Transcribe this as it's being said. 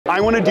I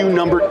want to do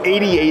number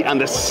 88 on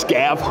the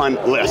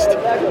ScavHunt list,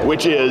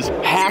 which is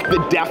hack the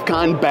DEF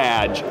CON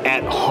badge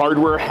at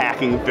Hardware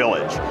Hacking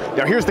Village.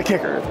 Now here's the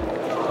kicker.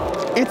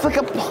 It's like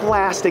a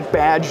plastic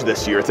badge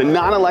this year. It's a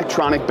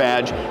non-electronic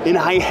badge, and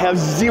I have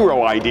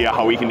zero idea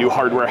how we can do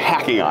hardware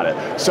hacking on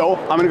it. So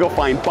I'm gonna go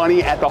find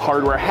Bunny at the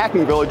Hardware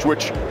Hacking Village,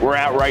 which we're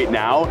at right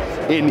now,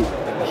 and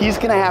he's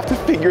gonna have to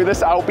figure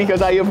this out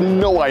because I have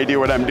no idea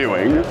what I'm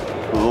doing.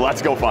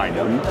 Let's go find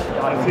him.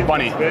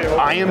 Bunny,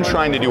 I am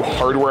trying to do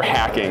hardware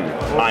hacking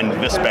on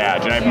this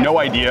badge, and I have no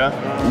idea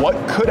what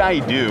could I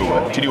do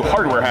to do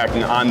hardware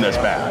hacking on this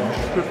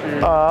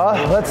badge.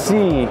 Let's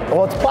see.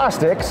 Well, it's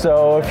plastic,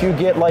 so if you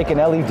get like an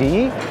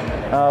LED,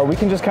 we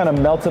can just kind of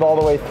melt it all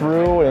the way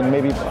through and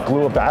maybe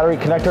glue a battery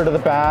connector to the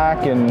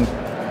back and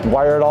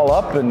wire it all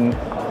up, and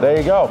there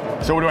you go.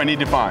 So what do I need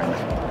to find?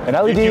 An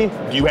LED.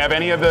 Do you have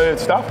any of the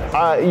stuff?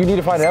 You need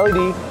to find an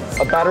LED,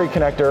 a battery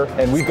connector,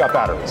 and we've got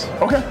batteries.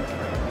 Okay.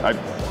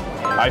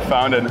 I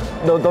found an...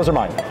 No, those are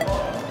mine.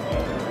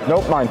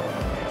 Nope, mine.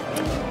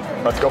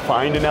 Let's go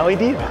find an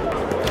LED.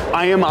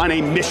 I am on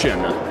a mission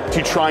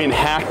to try and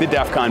hack the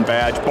DEF CON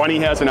badge. Bunny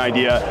has an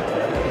idea,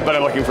 but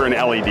I'm looking for an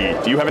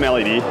LED. Do you have an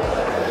LED?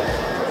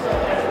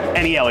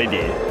 Any LED.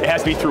 It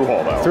has to be through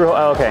hole though. Through hole,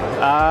 oh, okay.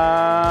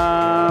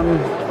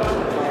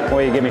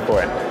 What do you give me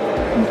for it?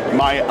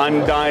 My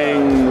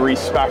undying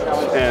respect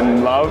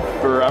and love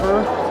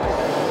forever.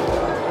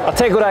 I'll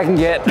take what I can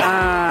get.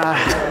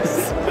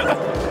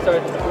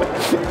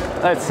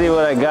 Let's see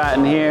what I got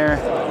in here.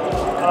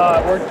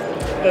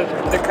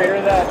 The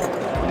crater that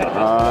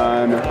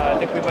I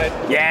think we might.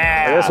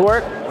 Yeah! Will this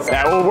work?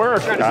 That will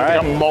work. All right.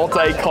 Like a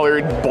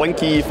multicolored,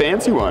 blinky,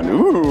 fancy one.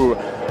 Ooh.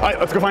 All right,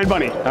 let's go find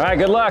Bunny. All right,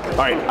 good luck. All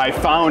right, I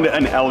found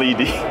an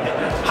LED.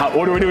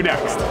 What do we do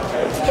next?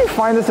 Did you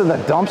find this in the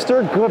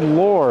dumpster? Good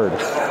Lord.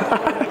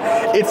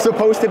 It's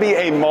supposed to be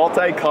a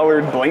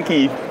multicolored,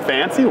 blinky,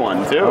 fancy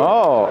one, too.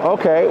 Oh,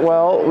 okay.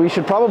 Well, we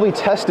should probably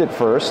test it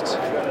first.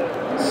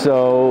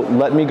 So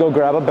let me go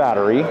grab a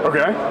battery.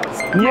 Okay.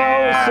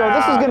 No, so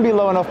this is going to be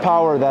low enough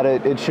power that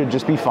it should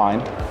just be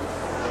fine.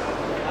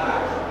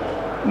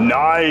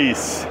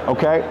 Nice.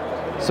 Okay.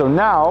 So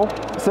now,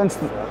 since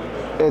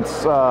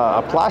it's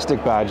a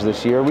plastic badge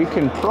this year, we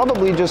can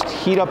probably just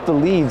heat up the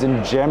leads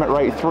and jam it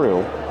right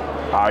through.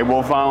 I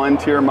will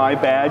volunteer my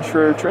badge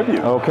for tribute.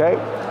 Okay.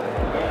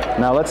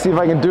 Now let's see if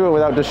I can do it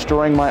without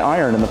destroying my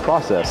iron in the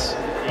process.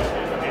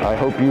 I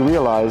hope you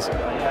realize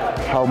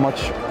how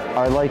much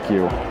I like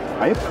you.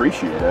 I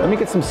appreciate it. Let me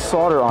get some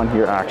solder on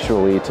here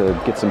actually to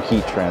get some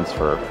heat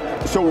transfer.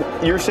 So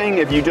you're saying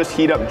if you just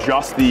heat up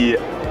just the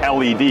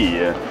LED,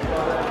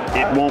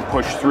 it won't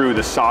push through,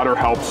 the solder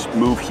helps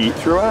move heat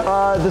through it?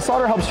 The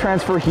solder helps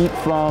transfer heat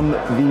from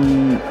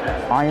the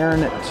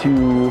iron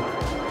to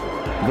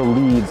the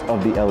leads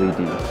of the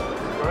LED.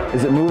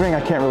 Is it moving?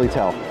 I can't really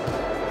tell.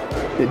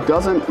 It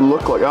doesn't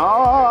look like,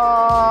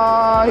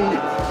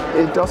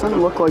 it doesn't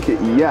look like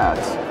it yet.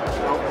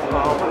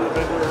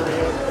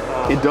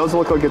 It does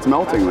look like it's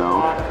melting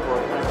though.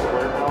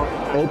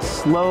 It's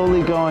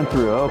slowly going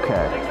through,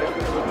 okay.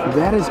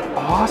 That is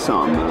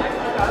awesome.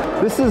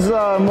 This is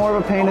more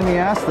of a pain in the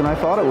ass than I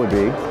thought it would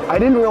be. I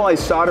didn't realize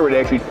solder would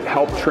actually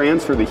help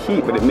transfer the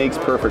heat, but it makes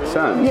perfect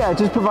sense. Yeah, it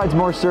just provides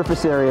more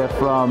surface area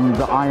from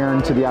the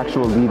iron to the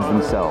actual leads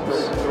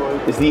themselves.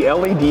 Is the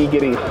LED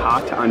getting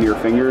hot on your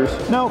fingers?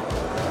 Nope,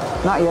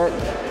 not yet.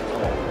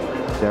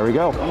 There we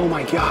go. Oh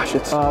my gosh,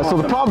 it's So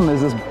the problem is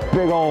this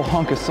big old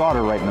hunk of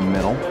solder right in the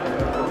middle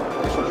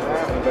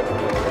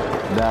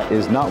that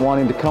is not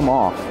wanting to come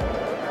off.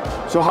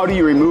 So how do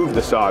you remove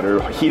the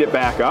solder? Heat it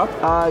back up?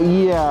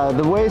 Yeah,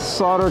 the way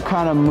solder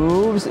kind of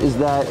moves is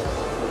that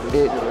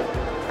it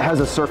has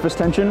a surface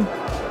tension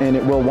and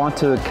it will want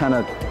to kind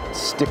of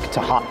stick to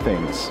hot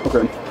things.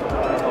 Okay.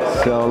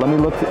 So let me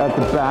look at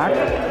the back.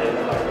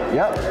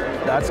 Yep,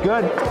 that's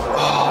good.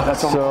 Oh,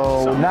 that's awesome.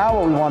 So now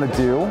what we want to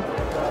do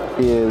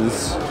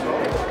is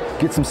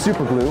get some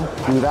super glue,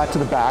 glue that to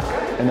the back,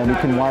 and then we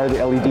can wire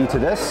the LED to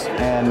this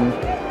and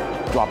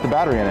drop the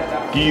battery in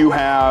it. Do you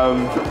have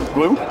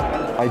glue?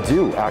 I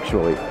do,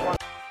 actually.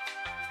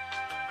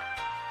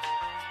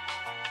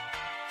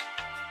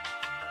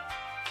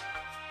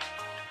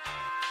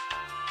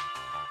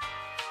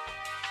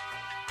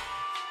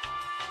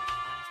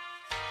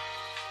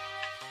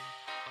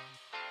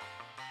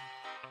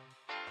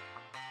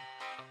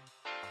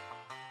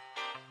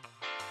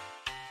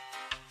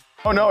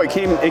 Oh no, it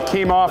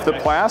came off the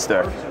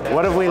plastic.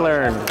 What have we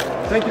learned?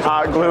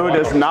 Hot glue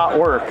does not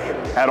work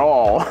at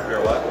all.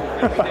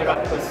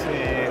 Let's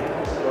see.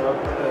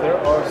 There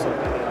are some.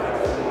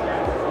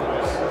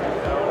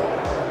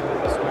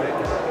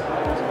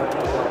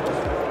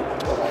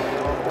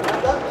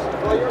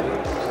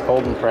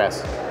 Hold and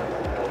press.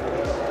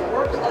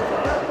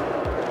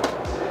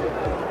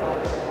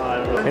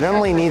 It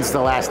only needs to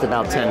last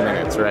about 10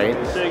 minutes, right?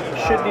 So you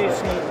should need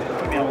some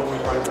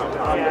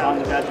on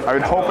the badge. I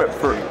would hope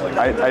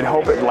I'd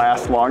hope it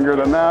lasts longer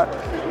than that.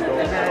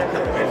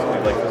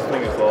 Basically, like this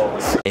thing is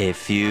A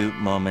few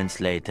moments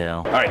later.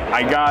 All right,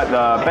 I got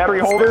the battery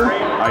holder.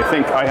 I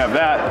think I have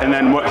that. And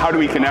then how do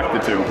we connect the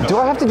two? Do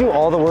I have to do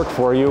all the work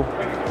for you?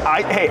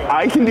 Hey,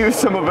 I can do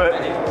some of it.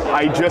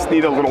 I just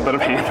need a little bit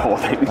of hand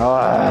holding.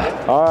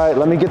 All right,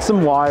 let me get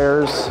some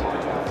wires.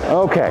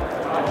 Okay.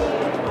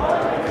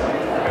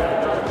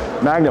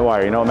 Magnet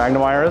wire, you know what magnet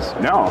wire is?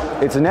 No.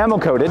 It's enamel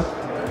coated,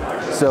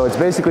 so it's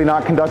basically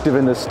not conductive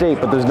in this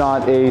state, but there's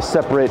not a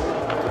separate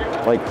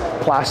like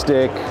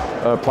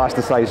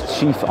plasticized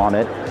sheath on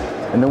it.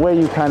 And the way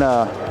you kind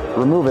of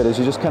remove it is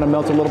you just kind of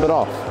melt a little bit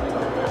off.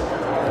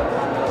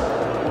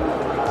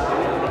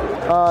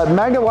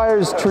 Magnet wire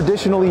is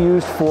traditionally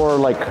used for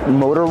like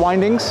motor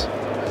windings.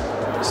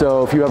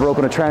 So if you ever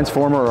open a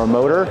transformer or a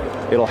motor,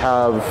 it'll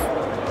have,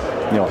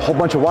 you know, a whole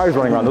bunch of wires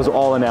running around. Those are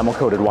all enamel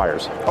coated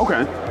wires.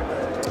 Okay.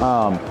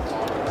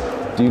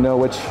 Do you know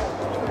which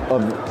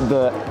of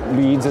the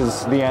leads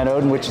is the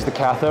anode and which is the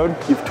cathode?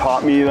 You've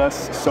taught me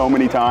this so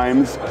many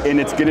times, and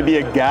it's gonna be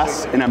a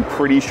guess, and I'm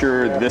pretty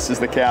sure this is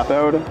the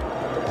cathode.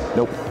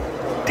 Nope.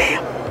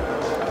 Damn.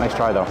 Nice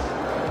try though.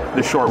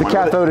 The short one. The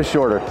cathode is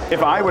shorter.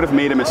 If I would have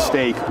made a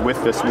mistake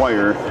with this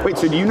wire, wait,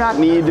 so do you not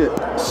need,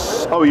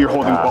 oh, you're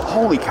holding, well,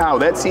 holy cow,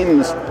 that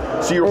seems,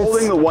 so you're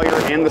holding the wire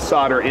and the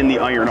solder and the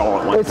iron all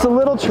at once. It's a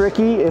little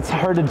tricky. It's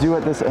hard to do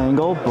at this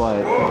angle,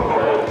 but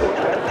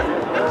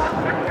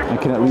I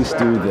can at least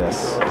do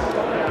this.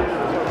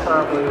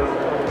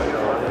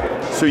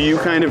 So you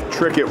kind of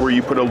trick it where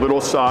you put a little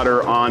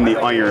solder on the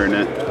iron,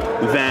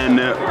 then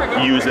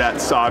use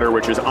that solder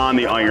which is on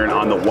the iron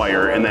on the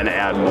wire, and then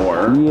add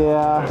more.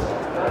 Yeah,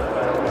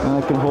 and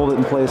I can hold it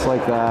in place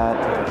like that.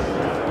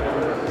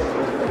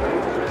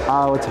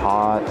 Oh, it's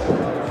hot.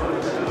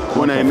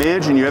 When I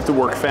imagine you have to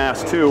work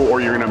fast too, or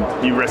you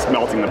risk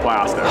melting the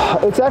plastic.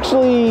 It's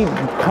actually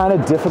kind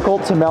of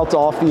difficult to melt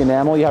off the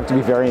enamel. You have to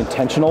be very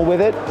intentional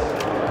with it.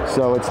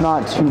 So it's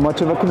not too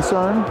much of a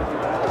concern.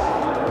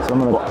 So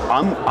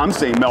I'm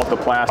saying melt the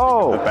plastic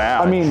in the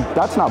badge. I mean,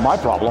 that's not my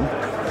problem.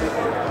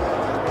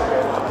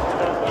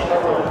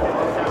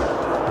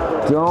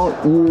 Don't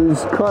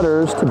use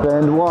cutters to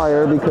bend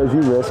wire because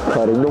you risk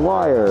cutting the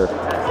wire.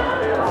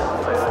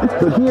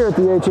 But here at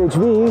the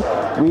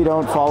HHV, we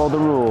don't follow the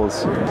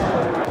rules.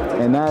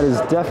 And that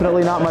is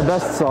definitely not my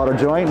best solder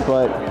joint,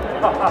 but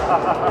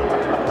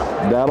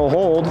that'll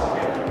hold.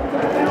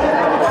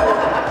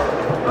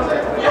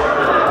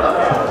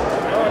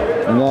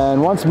 And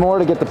then once more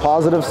to get the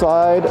positive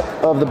side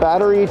of the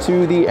battery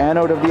to the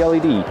anode of the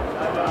LED.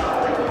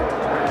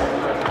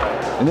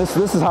 And this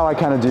is how I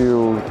kind of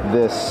do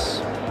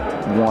this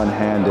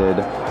one-handed.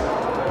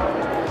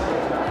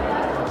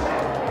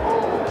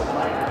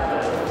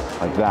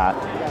 Like that.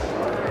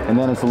 And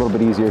then it's a little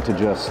bit easier to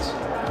just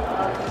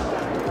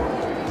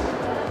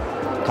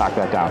tack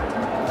that down.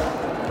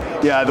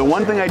 Yeah, the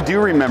one thing I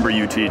do remember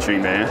you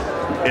teaching me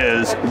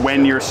is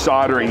when you're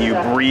soldering, you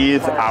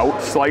breathe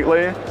out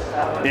slightly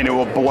and it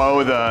will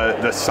blow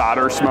the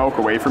solder smoke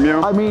away from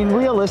you. I mean,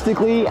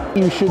 realistically,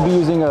 you should be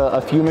using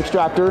a fume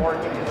extractor,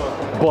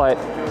 but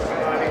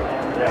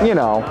you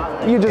know,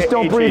 you just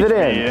don't breathe it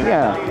in.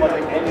 Yeah.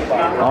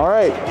 All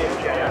right.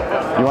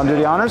 You want to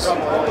do the honors?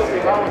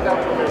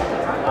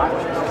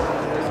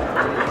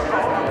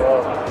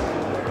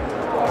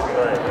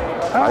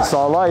 I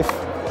saw life.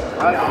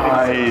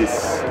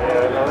 Nice.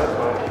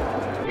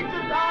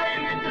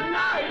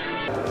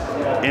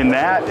 And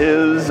that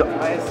is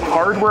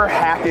hardware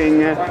hacking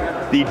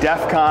the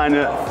DEF CON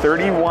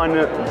 31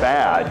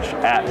 badge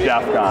at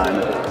DEF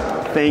CON.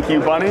 Thank you,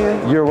 Bunny.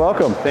 You're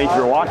welcome. Thank you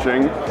for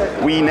watching.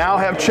 We now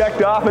have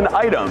checked off an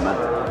item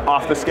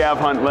off the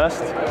ScavHunt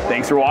list.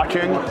 Thanks for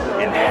watching,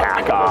 and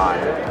hack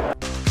on.